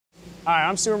Hi,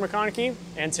 I'm Stuart McConaughey,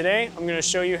 and today I'm going to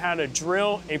show you how to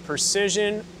drill a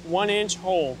precision 1-inch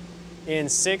hole in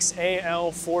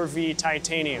 6AL-4V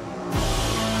titanium.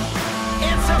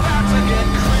 It's about to get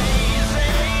crazy.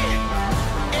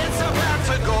 It's about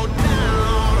to go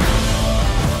down.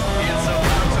 It's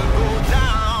about to go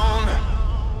down.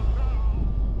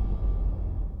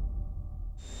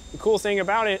 The cool thing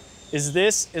about it is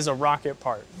this is a rocket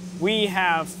part. We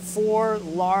have 4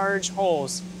 large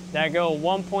holes that go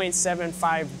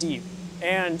 1.75 deep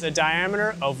and a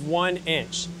diameter of 1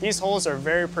 inch. These holes are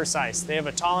very precise. They have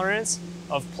a tolerance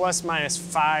of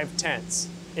 ±5/10.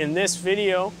 In this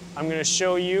video, I'm going to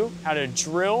show you how to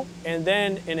drill, and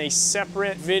then in a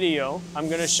separate video, I'm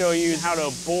going to show you how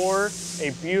to bore a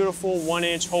beautiful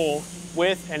 1-inch hole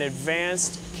with an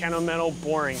advanced Kennametal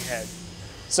boring head.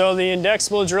 So the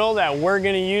Indexable drill that we're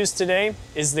going to use today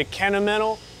is the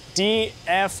Kennametal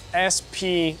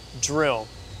DFSP drill.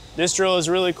 This drill is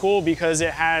really cool because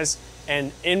it has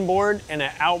an inboard and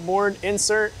an outboard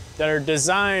insert that are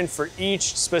designed for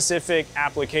each specific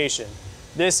application.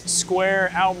 This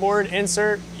square outboard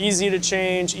insert, easy to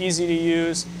change, easy to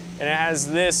use, and it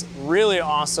has this really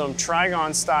awesome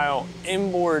Trigon style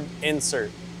inboard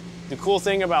insert. The cool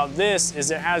thing about this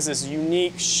is it has this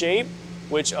unique shape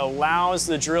which allows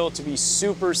the drill to be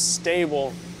super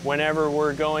stable whenever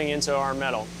we're going into our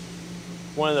metal.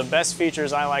 One of the best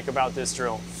features I like about this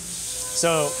drill.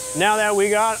 So now that we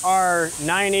got our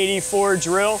 984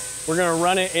 drill, we're gonna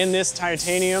run it in this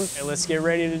titanium, and let's get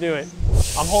ready to do it.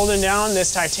 I'm holding down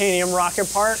this titanium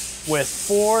rocket part with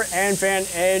 4 Advan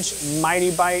Edge Mighty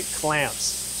Bite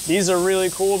clamps. These are really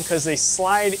cool because they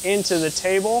slide into the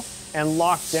table and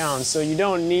lock down, so you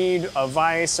don't need a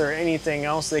vise or anything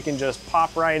else. They can just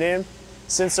pop right in.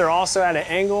 Since they're also at an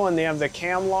angle and they have the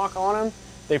cam lock on them,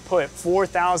 they put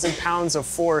 4,000 pounds of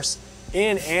force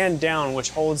in and down, which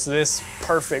holds this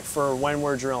perfect for when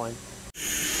we're drilling.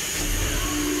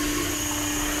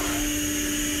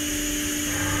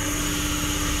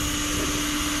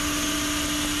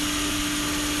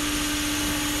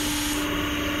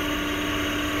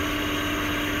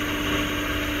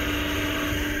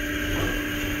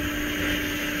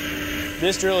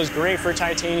 This drill is great for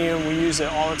titanium. We use it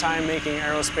all the time making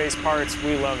aerospace parts.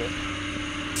 We love it.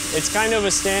 It's kind of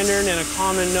a standard and a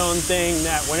common known thing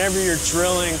that whenever you're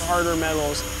drilling harder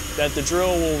metals, that the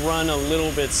drill will run a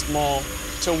little bit small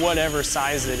to whatever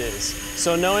size it is.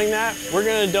 So knowing that, we're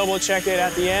gonna double check it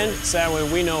at the end so that way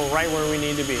we know right where we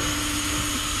need to be.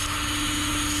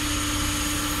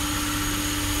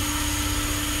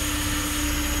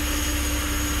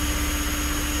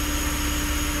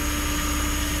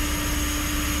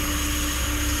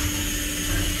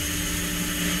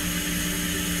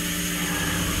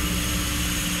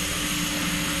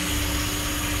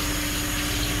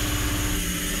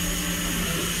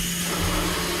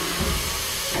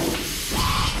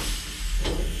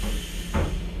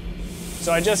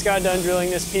 So I just got done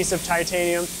drilling this piece of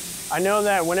titanium. I know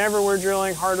that whenever we're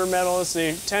drilling harder metals,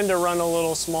 they tend to run a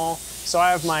little small. So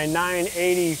I have my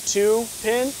 982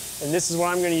 pin, and this is what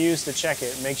I'm going to use to check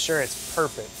it, make sure it's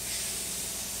perfect.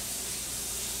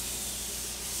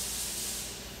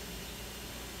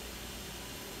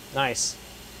 Nice.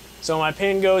 So my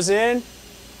pin goes in,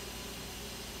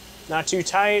 not too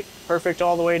tight, perfect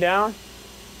all the way down.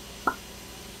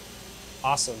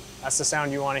 Awesome, that's the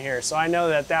sound you want to hear. So I know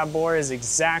that that bore is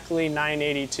exactly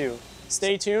 982.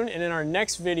 Stay tuned, and in our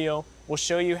next video, we'll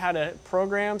show you how to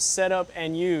program, set up,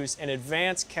 and use an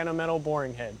advanced Kennametal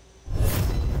boring head.